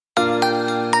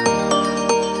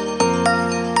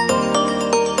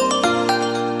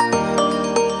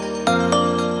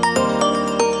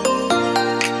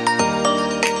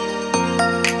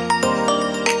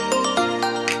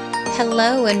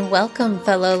and welcome,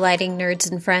 fellow lighting nerds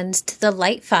and friends, to the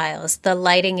Light Files, the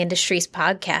lighting industry's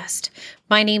podcast.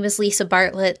 My name is Lisa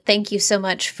Bartlett. Thank you so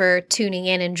much for tuning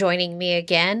in and joining me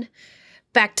again.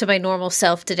 Back to my normal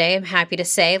self today, I'm happy to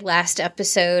say. Last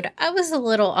episode, I was a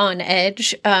little on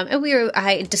edge, and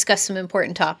I discussed some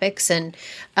important topics, and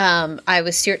I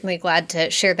was certainly glad to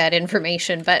share that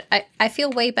information, but I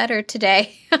feel way better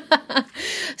today.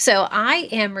 So I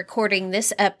am recording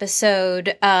this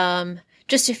episode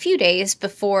just a few days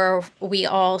before we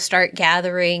all start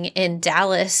gathering in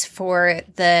Dallas for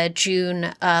the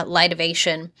June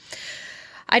Lightovation.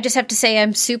 I just have to say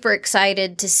I'm super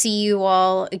excited to see you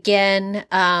all again.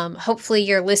 Hopefully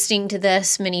you're listening to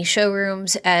this many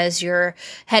showrooms as you're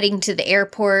heading to the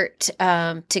airport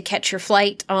to catch your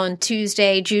flight on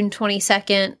Tuesday, June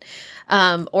 22nd,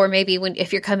 or maybe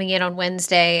if you're coming in on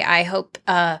Wednesday. I hope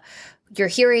you're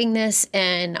hearing this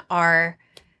and are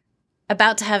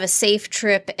about to have a safe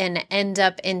trip and end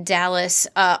up in Dallas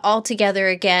all together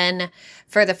again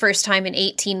for the first time in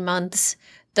 18 months.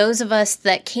 Those of us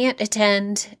that can't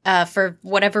attend for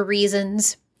whatever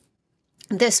reasons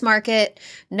this market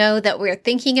know that we're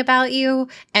thinking about you,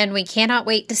 and we cannot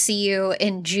wait to see you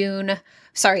in July.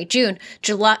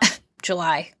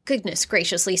 Goodness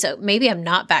gracious, Lisa, maybe I'm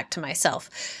not back to myself.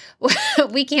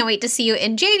 We can't wait to see you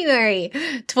in January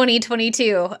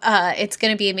 2022. It's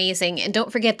going to be amazing. And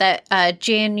don't forget that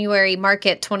January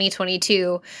market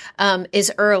 2022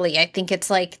 is early. I think it's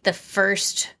like the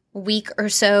first week or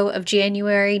so of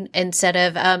January instead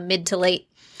of mid to late.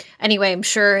 Anyway, I'm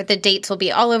sure the dates will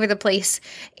be all over the place,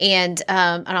 and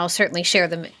I'll certainly share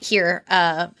them here.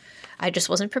 I just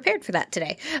wasn't prepared for that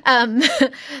today.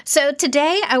 So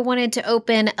today I wanted to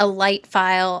open a light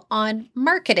file on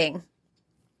marketing.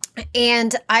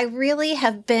 And I really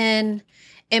have been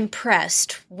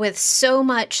impressed with so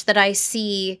much that I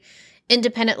see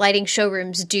independent lighting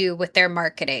showrooms do with their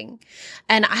marketing.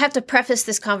 And I have to preface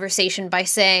this conversation by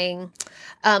saying,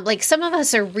 some of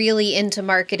us are really into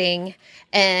marketing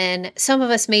and some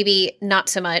of us maybe not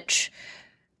so much.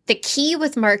 The key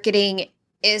with marketing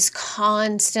is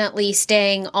constantly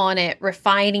staying on it,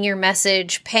 refining your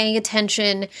message, paying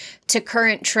attention to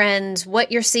current trends,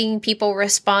 what you're seeing people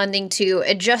responding to,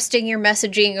 adjusting your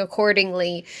messaging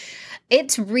accordingly.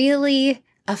 It's really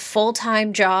a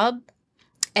full-time job.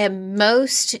 And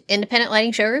most independent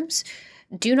lighting showrooms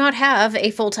do not have a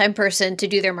full-time person to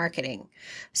do their marketing.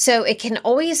 So it can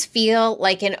always feel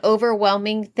like an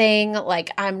overwhelming thing, like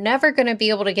I'm never going to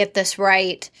be able to get this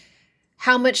right.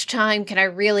 How much time can I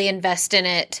really invest in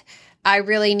it? I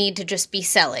really need to just be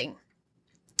selling.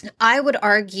 I would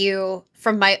argue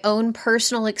from my own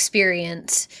personal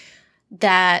experience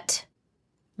that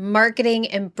marketing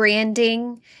and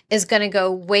branding is going to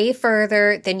go way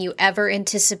further than you ever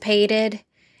anticipated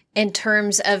in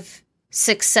terms of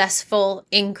successful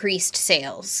increased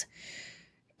sales.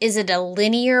 Is it a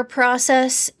linear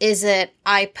process? Is it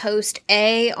I post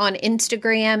A on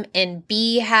Instagram and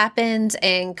B happens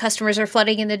and customers are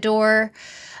flooding in the door?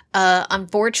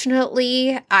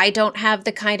 Unfortunately, I don't have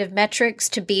the kind of metrics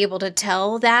to be able to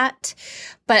tell that,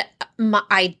 but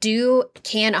I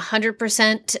can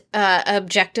 100%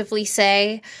 objectively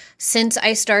say, since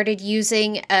I started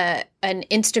using an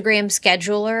Instagram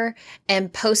scheduler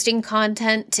and posting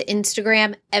content to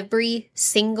Instagram every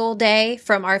single day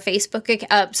from our Pace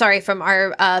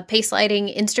Lighting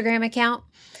Instagram account,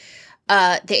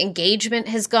 the engagement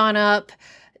has gone up.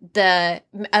 The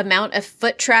amount of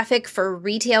foot traffic for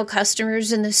retail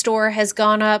customers in the store has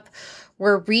gone up.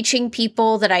 We're reaching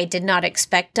people that I did not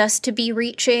expect us to be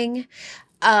reaching.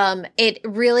 It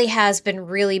really has been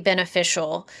really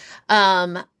beneficial.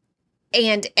 And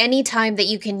anytime that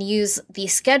you can use the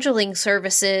scheduling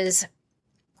services,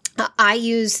 I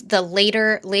use the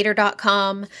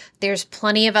later.com. There's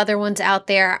plenty of other ones out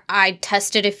there. I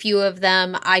tested a few of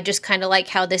them. I just kind of like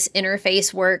how this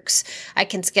interface works. I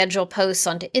can schedule posts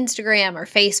onto Instagram or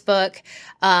Facebook.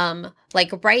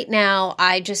 Like right now,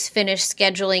 I just finished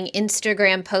scheduling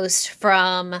Instagram posts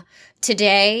from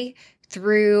today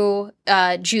through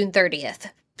June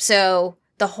 30th. So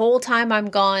the whole time I'm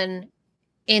gone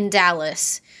in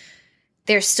Dallas,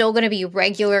 there's still going to be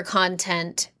regular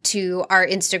content to our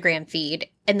Instagram feed,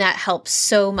 and that helps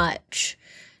so much.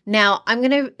 Now, I'm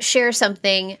going to share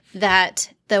something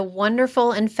that the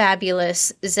wonderful and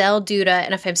fabulous Zell Duda,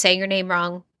 and if I'm saying your name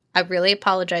wrong, I really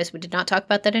apologize. We did not talk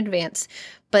about that in advance.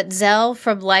 But Zell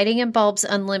from Lighting and Bulbs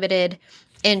Unlimited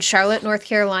in Charlotte, North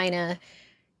Carolina,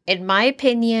 in my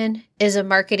opinion, is a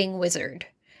marketing wizard.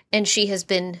 And she has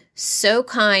been so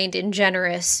kind and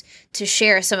generous to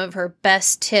share some of her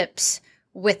best tips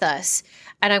with us.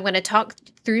 And I'm going to talk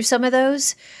through some of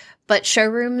those, but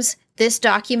showrooms, this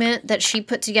document that she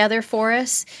put together for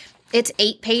us, it's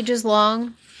 8 pages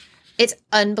long. It's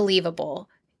unbelievable.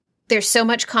 There's so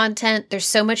much content. There's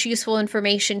so much useful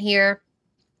information here.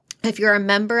 If you're a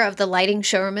member of the Lighting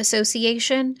Showroom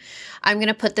Association, I'm going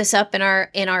to put this up in our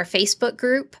Facebook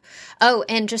group. Oh,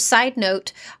 and just side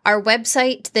note, our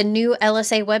website, the new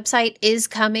LSA website is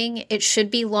coming. It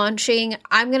should be launching.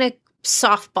 I'm going to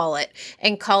softball it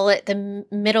and call it the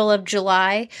middle of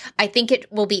July. I think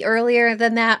it will be earlier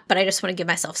than that, but I just want to give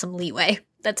myself some leeway.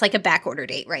 That's like a back order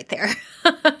date right there.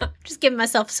 Just giving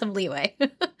myself some leeway.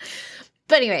 But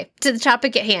anyway, to the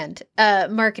topic at hand,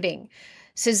 marketing.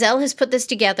 So Zell has put this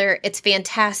together. It's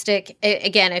fantastic.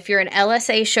 Again, if you're an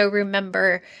LSA showroom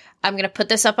member, I'm going to put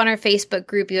this up on our Facebook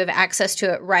group. You have access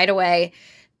to it right away.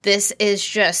 This is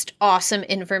just awesome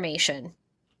information.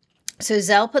 So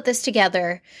Zell put this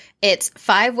together. It's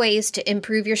 5 ways to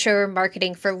improve your showroom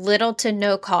marketing for little to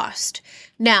no cost.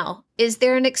 Now, is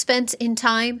there an expense in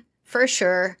time? For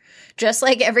sure. Just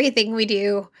like everything we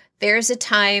do, there's a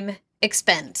time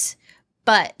expense.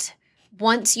 But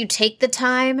once you take the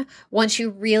time, once you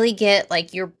really get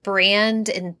like your brand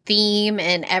and theme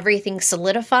and everything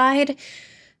solidified,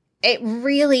 it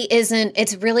really isn't,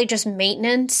 it's really just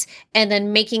maintenance and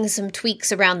then making some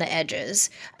tweaks around the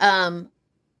edges.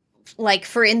 Like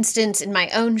for instance, in my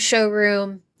own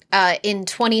showroom, in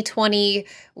 2020,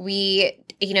 we,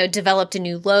 developed a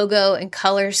new logo and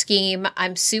color scheme.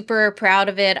 I'm super proud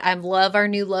of it. I love our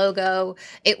new logo.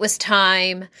 It was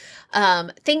time.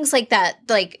 Things like that,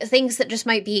 like things that just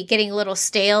might be getting a little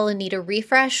stale and need a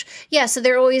refresh. Yeah, so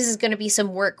there always is going to be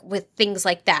some work with things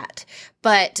like that.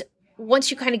 But once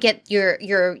you kind of get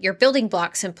your building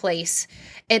blocks in place,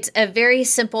 it's a very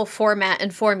simple format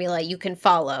and formula you can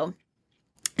follow.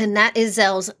 And that is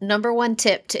Zell's number 1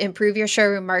 tip to improve your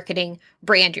showroom marketing: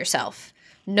 brand yourself.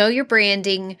 Know your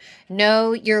branding,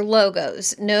 know your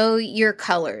logos, know your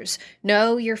colors,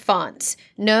 know your fonts,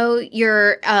 know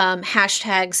your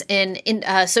hashtags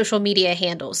and social media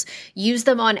handles. Use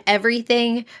them on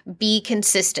everything. Be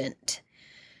consistent.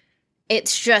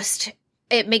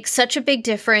 It makes such a big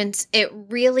difference. It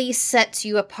really sets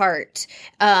you apart.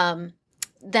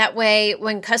 That way,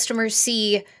 when customers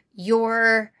see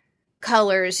your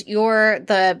colors,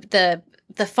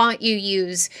 the font you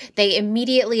use, they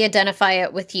immediately identify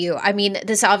it with you. I mean,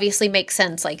 this obviously makes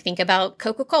sense. Like, think about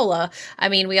Coca-Cola. I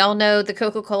mean, we all know the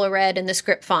Coca-Cola red and the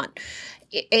script font.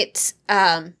 It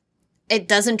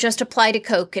doesn't just apply to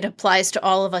Coke. It applies to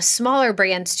all of us smaller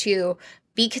brands too.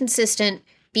 Be consistent,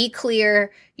 be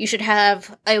clear. You should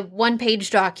have a 1-page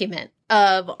document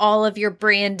of all of your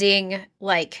branding,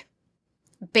 like,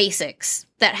 basics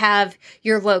that have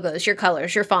your logos, your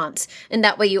colors, your fonts. And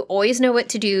that way you always know what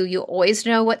to do. You always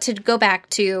know what to go back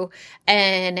to,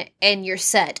 and you're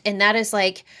set. And that is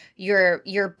like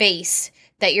your base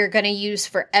that you're going to use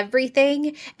for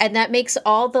everything. And that makes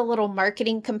all the little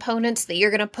marketing components that you're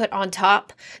going to put on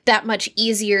top that much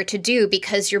easier to do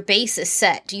because your base is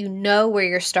set. You know where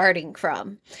you're starting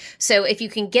from. So if you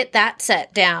can get that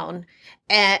set down,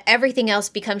 everything else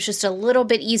becomes just a little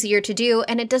bit easier to do,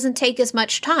 and it doesn't take as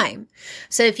much time.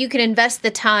 So if you can invest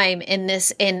the time in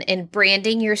this, in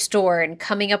branding your store and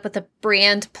coming up with a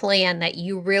brand plan that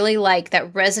you really like,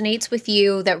 that resonates with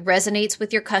you, that resonates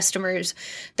with your customers,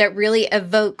 that really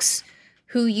evokes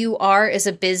who you are as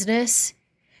a business,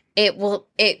 it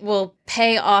will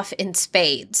pay off in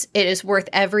spades. It is worth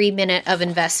every minute of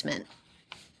investment.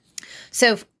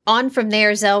 So on from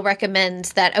there, Zell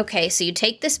recommends that, okay, so you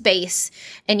take this base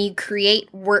and you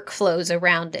create workflows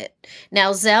around it.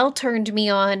 Now, Zell turned me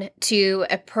on to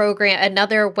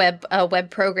another web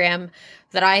program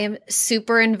that I am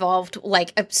super involved,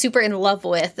 super in love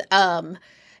with.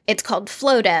 It's called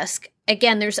Flowdesk.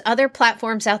 Again, there's other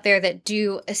platforms out there that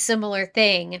do a similar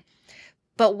thing,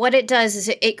 but what it does is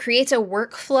it creates a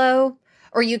workflow,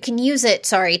 or you can use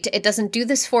it, it doesn't do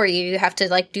this for you. You have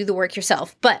to do the work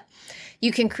yourself, but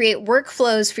you can create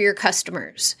workflows for your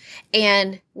customers,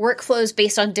 and workflows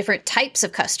based on different types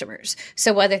of customers.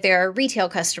 So whether they're a retail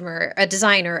customer, a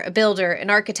designer, a builder,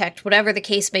 an architect, whatever the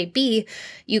case may be,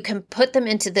 you can put them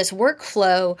into this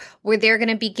workflow where they're going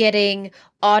to be getting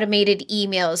automated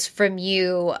emails from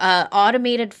you,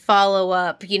 automated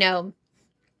follow-up,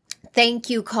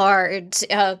 thank you cards.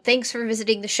 Thanks for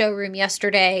visiting the showroom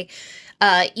yesterday.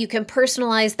 You can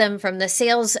personalize them from the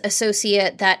sales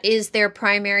associate that is their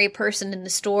primary person in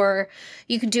the store.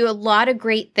 You can do a lot of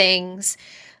great things.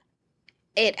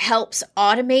 It helps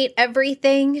automate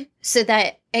everything so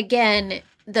that, again,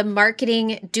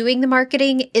 doing the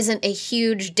marketing isn't a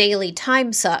huge daily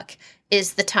time suck.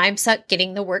 Is the time suck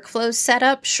getting the workflows set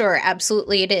up? Sure,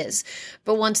 absolutely it is.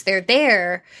 But once they're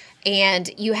there and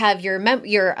you have your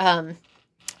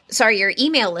your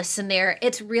email lists in there,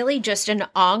 it's really just an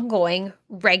ongoing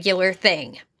regular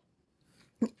thing.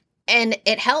 And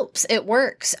it helps. It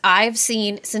works. I've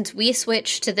seen, since we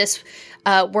switched to this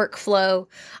workflow,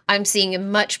 I'm seeing a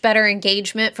much better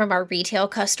engagement from our retail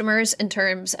customers in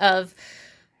terms of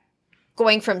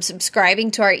going from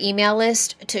subscribing to our email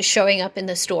list to showing up in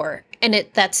the store. And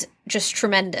that's just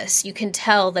tremendous. You can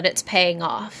tell that it's paying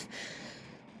off.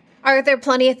 Are there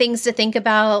plenty of things to think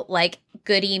about, like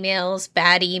good emails,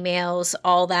 bad emails,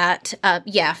 all that?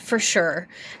 Yeah, for sure.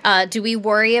 Do we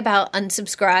worry about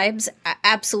unsubscribes?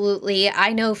 Absolutely.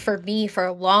 I know for me, for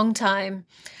a long time,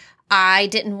 I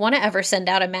didn't want to ever send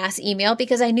out a mass email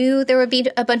because I knew there would be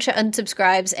a bunch of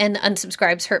unsubscribes, and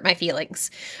unsubscribes hurt my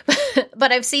feelings.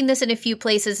 But I've seen this in a few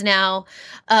places now.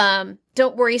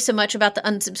 Don't worry so much about the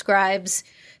unsubscribes.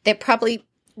 They probably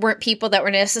weren't people that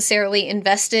were necessarily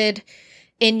invested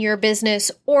in your business,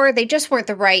 or they just weren't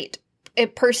the right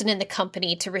person in the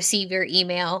company to receive your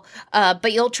email.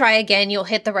 But you'll try again. You'll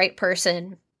hit the right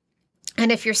person. And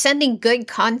if you're sending good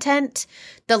content,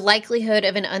 the likelihood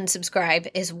of an unsubscribe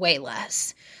is way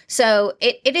less. So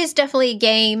it is definitely a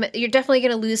game. You're definitely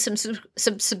going to lose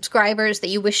some subscribers that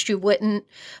you wished you wouldn't.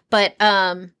 But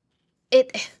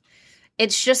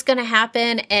it's just going to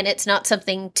happen, and it's not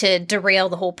something to derail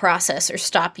the whole process or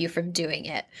stop you from doing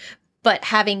it. But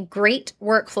having great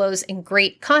workflows and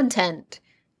great content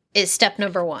is step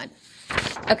number one.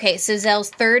 Okay, so Zell's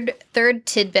third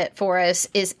tidbit for us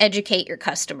is educate your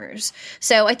customers.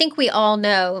 So I think we all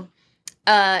know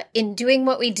in doing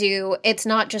what we do, it's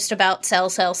not just about sell,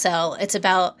 sell, sell. It's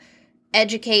about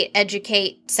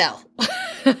educate, sell.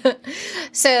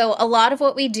 So a lot of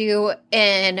what we do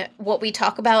and what we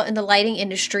talk about in the lighting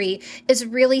industry is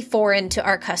really foreign to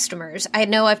our customers. I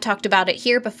know I've talked about it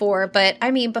here before, but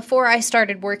I mean, before I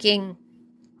started working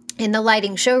in the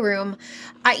lighting showroom,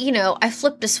 I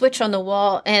flipped a switch on the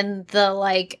wall and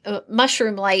the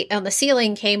mushroom light on the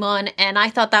ceiling came on, and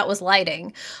I thought that was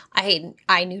lighting.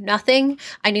 I knew nothing.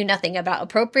 I knew nothing about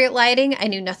appropriate lighting. I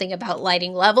knew nothing about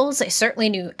lighting levels. I certainly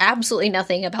knew absolutely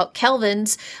nothing about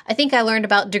kelvins. I think I learned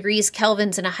about degrees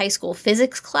kelvins in a high school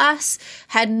physics class.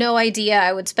 Had no idea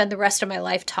I would spend the rest of my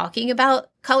life talking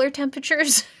about color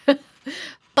temperatures.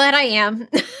 But I am.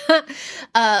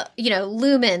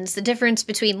 Lumens, the difference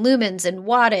between lumens and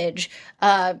wattage,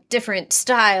 different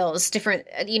styles, different,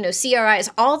 CRIs,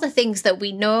 all the things that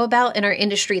we know about in our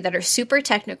industry that are super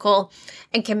technical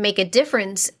and can make a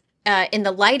difference in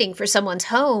the lighting for someone's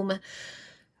home.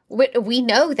 We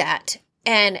know that.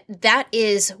 And that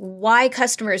is why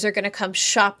customers are going to come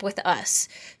shop with us.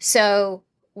 So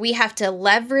we have to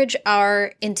leverage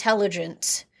our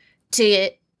intelligence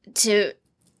to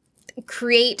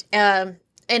create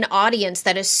an audience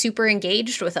that is super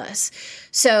engaged with us.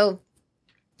 So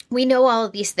we know all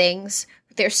of these things.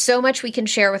 There's so much we can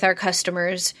share with our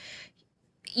customers.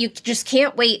 You just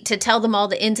can't wait to tell them all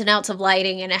the ins and outs of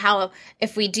lighting and how,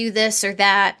 if we do this or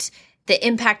that, the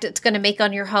impact it's going to make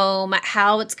on your home,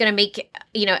 how it's going to make,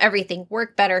 everything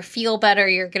work better, feel better.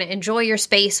 You're going to enjoy your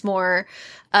space more.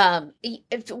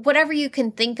 Whatever you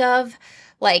can think of.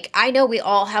 Like, I know we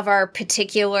all have our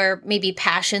particular maybe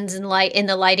passions in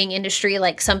the lighting industry.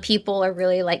 Like, some people are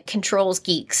really like controls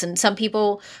geeks, and some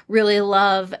people really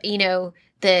love,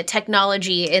 the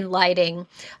technology in lighting.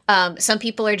 Some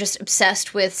people are just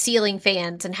obsessed with ceiling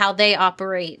fans and how they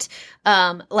operate.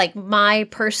 Like, my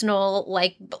personal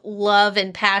love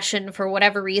and passion for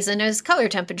whatever reason is color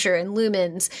temperature and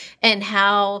lumens, and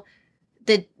how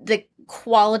the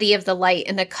quality of the light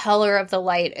and the color of the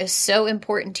light is so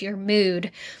important to your mood.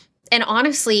 And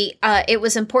honestly, it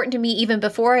was important to me even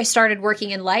before I started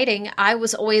working in lighting. I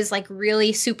was always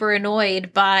really super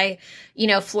annoyed by,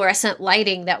 fluorescent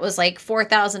lighting that was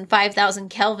 4,000, 5,000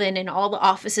 Kelvin in all the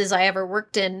offices I ever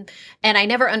worked in. And I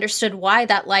never understood why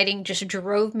that lighting just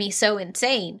drove me so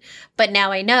insane. But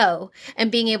now I know.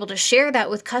 And being able to share that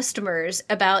with customers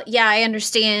about, yeah, I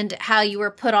understand how you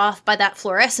were put off by that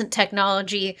fluorescent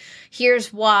technology.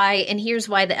 Here's why, and here's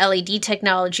why the LED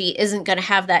technology isn't going to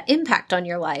have that impact on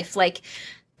your life.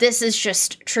 This is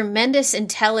just tremendous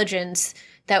intelligence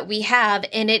that we have,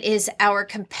 and it is our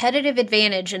competitive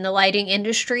advantage in the lighting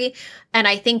industry, and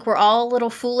I think we're all a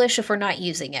little foolish if we're not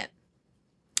using it.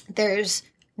 There's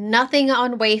nothing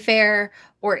on Wayfair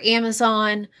or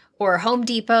Amazon or Home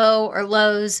Depot or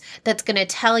Lowe's that's going to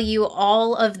tell you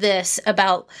all of this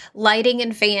about lighting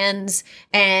and fans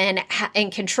and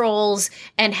controls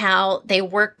and how they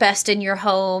work best in your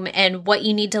home and what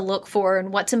you need to look for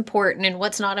and what's important and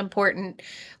what's not important.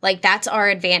 That's our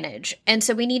advantage. And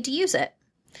so we need to use it.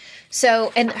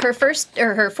 So, and her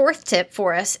fourth tip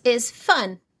for us is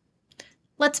fun.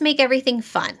 let's make everything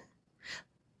fun.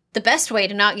 The best way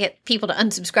to not get people to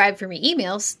unsubscribe from your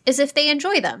emails is if they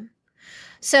enjoy them.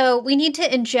 So we need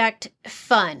to inject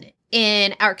fun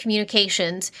in our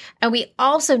communications, and we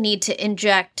also need to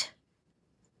inject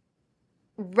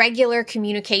regular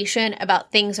communication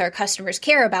about things our customers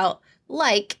care about,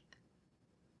 like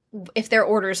if their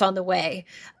order's on the way,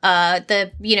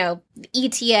 the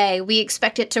ETA, we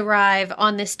expect it to arrive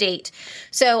on this date.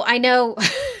 So I know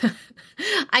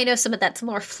I know some of that's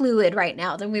more fluid right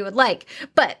now than we would like,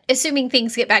 but assuming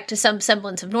things get back to some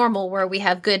semblance of normal where we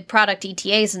have good product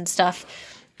ETAs and stuff,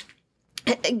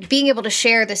 being able to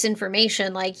share this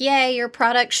information like, yay, your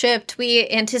product shipped, we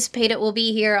anticipate it will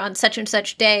be here on such and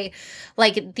such day,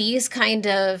 like these kind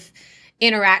of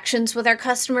interactions with our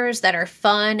customers that are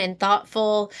fun and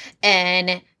thoughtful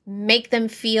and make them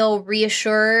feel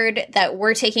reassured that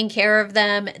we're taking care of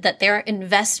them, that their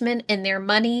investment in their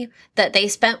money that they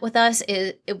spent with us,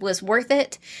 it was worth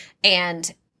it.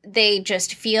 And they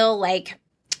just feel like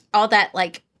all that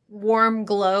like warm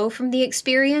glow from the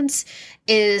experience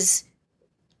is,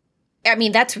 I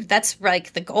mean, that's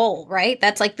like the goal, right?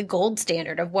 That's like the gold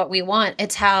standard of what we want.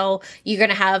 It's how you're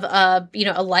going to have a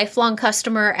lifelong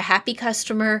customer, a happy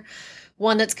customer,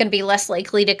 one that's going to be less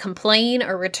likely to complain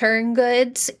or return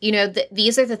goods.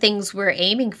 These are the things we're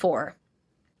aiming for.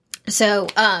 So,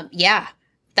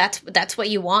 that's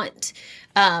what you want.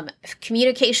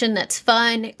 Communication that's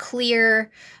fun,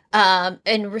 clear,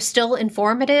 and still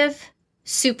informative.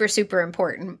 Super, super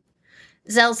important.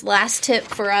 Zell's last tip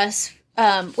for us,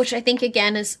 which I think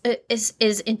again is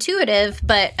intuitive,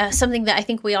 but something that I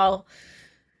think we all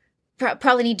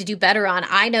probably need to do better on.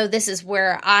 I know this is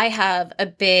where I have a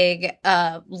big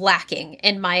lacking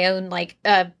in my own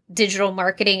digital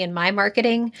marketing and my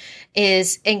marketing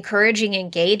is encouraging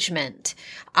engagement.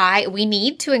 We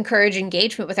need to encourage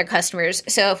engagement with our customers.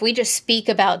 So if we just speak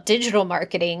about digital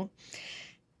marketing,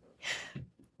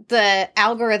 the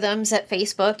algorithms at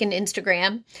Facebook and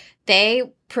Instagram, they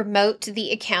promote the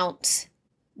accounts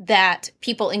that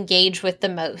people engage with the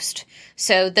most.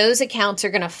 So those accounts are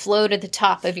going to flow to the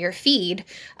top of your feed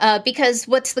because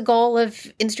what's the goal of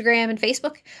Instagram and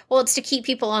Facebook? Well, it's to keep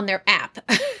people on their app.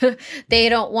 They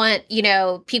don't want,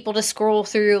 people to scroll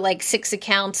through like 6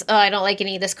 accounts. Oh, I don't like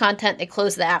any of this content. They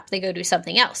close the app. They go do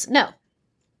something else. No.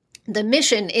 The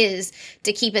mission is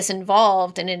to keep us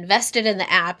involved and invested in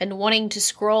the app and wanting to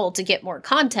scroll to get more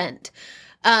content.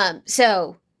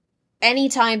 So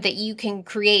anytime that you can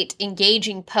create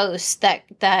engaging posts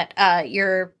that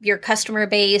your customer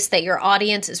base, that your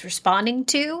audience is responding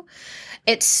to,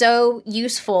 it's so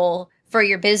useful for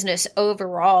your business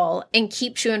overall and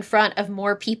keeps you in front of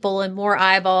more people and more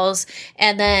eyeballs.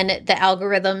 And then the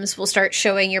algorithms will start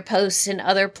showing your posts in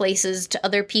other places to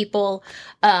other people.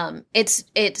 It's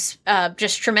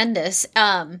just tremendous.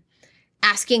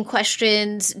 Asking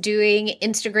questions, doing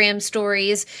Instagram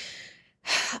stories.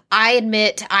 I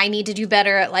admit I need to do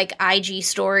better at like IG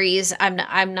stories.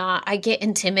 I get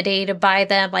intimidated by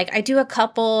them. Like I do a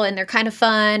couple and they're kind of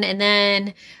fun and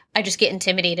then I just get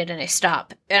intimidated and I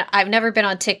stop. I've never been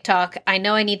on TikTok. I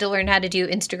know I need to learn how to do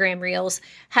Instagram Reels.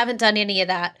 Haven't done any of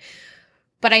that.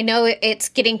 But I know it's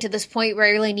getting to this point where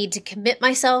I really need to commit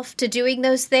myself to doing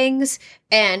those things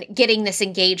and getting this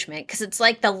engagement because it's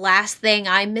like the last thing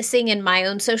I'm missing in my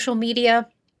own social media.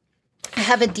 I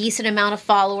have a decent amount of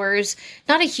followers,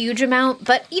 not a huge amount,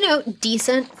 but,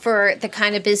 decent for the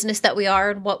kind of business that we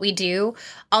are and what we do.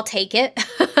 I'll take it.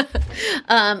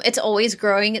 It's always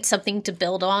growing. It's something to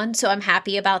build on. So I'm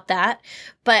happy about that.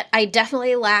 But I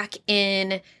definitely lack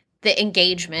in the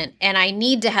engagement and I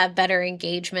need to have better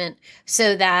engagement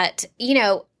so that,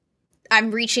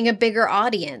 I'm reaching a bigger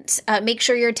audience. Make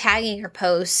sure you're tagging your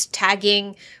posts,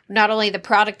 tagging not only the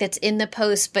product that's in the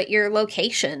post, but your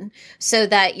location so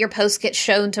that your post gets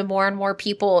shown to more and more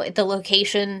people at the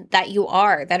location that you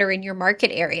are, that are in your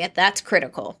market area. That's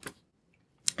critical.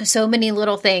 So many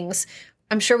little things.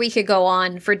 I'm sure we could go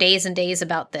on for days and days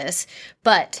about this,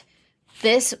 but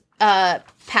this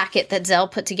packet that Zell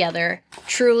put together,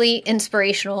 truly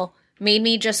inspirational, made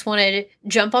me just want to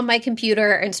jump on my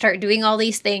computer and start doing all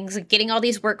these things, getting all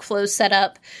these workflows set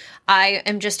up. I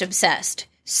am just obsessed.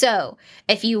 So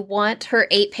if you want her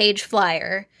 8-page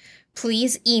flyer,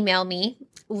 please email me,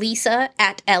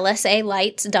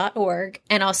 lisa@lsalights.org,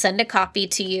 and I'll send a copy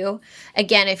to you.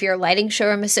 Again, if you're a Lighting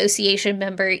Showroom Association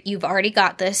member, you've already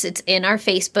got this. It's in our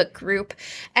Facebook group.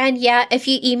 And yeah, if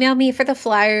you email me for the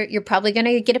flyer, you're probably going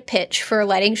to get a pitch for a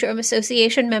Lighting Showroom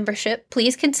Association membership.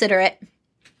 Please consider it.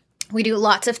 We do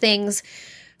lots of things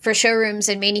for showrooms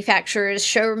and manufacturers,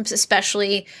 showrooms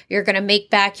especially, you're going to make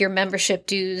back your membership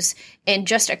dues in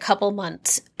just a couple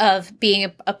months of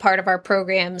being a part of our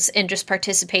programs and just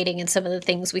participating in some of the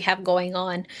things we have going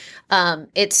on.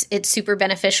 It's super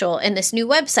beneficial. And this new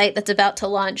website that's about to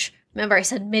launch, remember I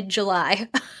said mid-July,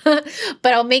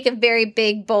 but I'll make a very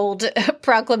big, bold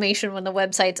proclamation when the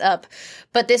website's up.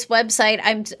 But this website,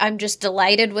 I'm just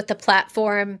delighted with the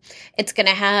platform. It's going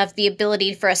to have the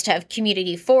ability for us to have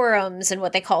community forums and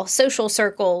what they call social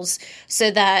circles, so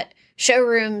that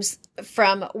showrooms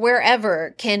from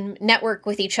wherever can network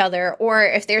with each other. Or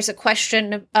if there's a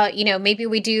question, maybe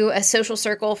we do a social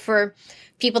circle for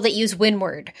people that use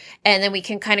Windward, and then we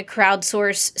can kind of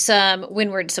crowdsource some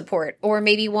Windward support, or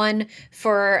maybe one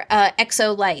for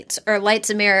Exo Lights or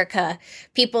Lights America.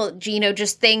 People,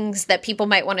 just things that people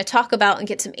might want to talk about and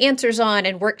get some answers on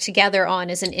and work together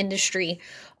on as an industry.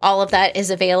 All of that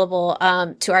is available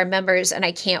to our members, and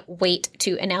I can't wait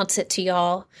to announce it to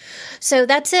y'all. So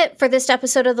that's it for this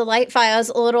episode of the Light Files,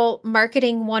 a little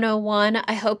marketing 101.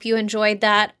 I hope you enjoyed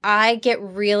that. I get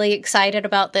really excited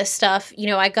about this stuff.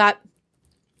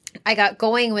 I got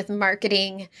going with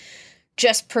marketing,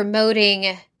 just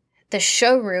promoting the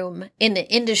showroom in the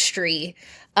industry.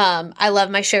 I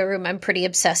love my showroom. I'm pretty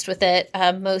obsessed with it.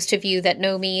 Most of you that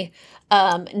know me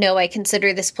know I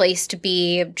consider this place to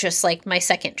be just like my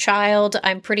second child.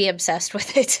 I'm pretty obsessed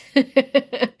with it.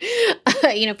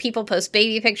 People post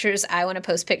baby pictures. I want to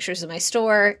post pictures of my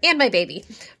store and my baby.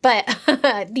 But,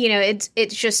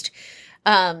 it's just,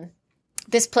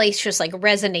 this place just like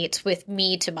resonates with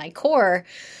me to my core.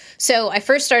 So I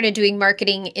first started doing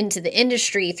marketing into the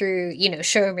industry through,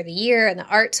 Showroom of the Year and the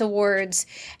Arts Awards.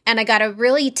 And I got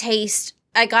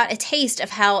a taste of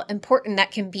how important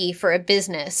that can be for a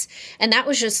business. And that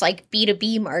was just like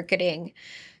B2B marketing.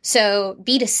 So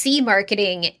B2C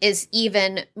marketing is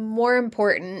even more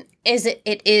important, as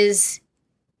it is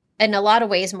in a lot of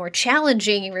ways more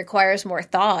challenging and requires more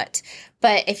thought.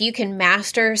 But if you can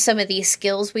master some of these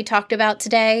skills we talked about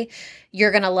today,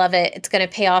 you're going to love it. It's going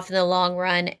to pay off in the long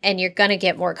run, and you're going to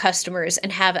get more customers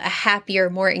and have a happier,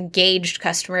 more engaged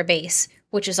customer base,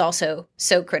 which is also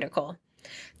so critical.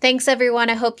 Thanks,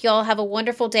 everyone. I hope you all have a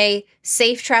wonderful day.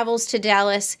 Safe travels to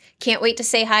Dallas. Can't wait to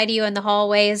say hi to you in the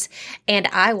hallways, and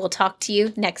I will talk to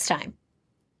you next time.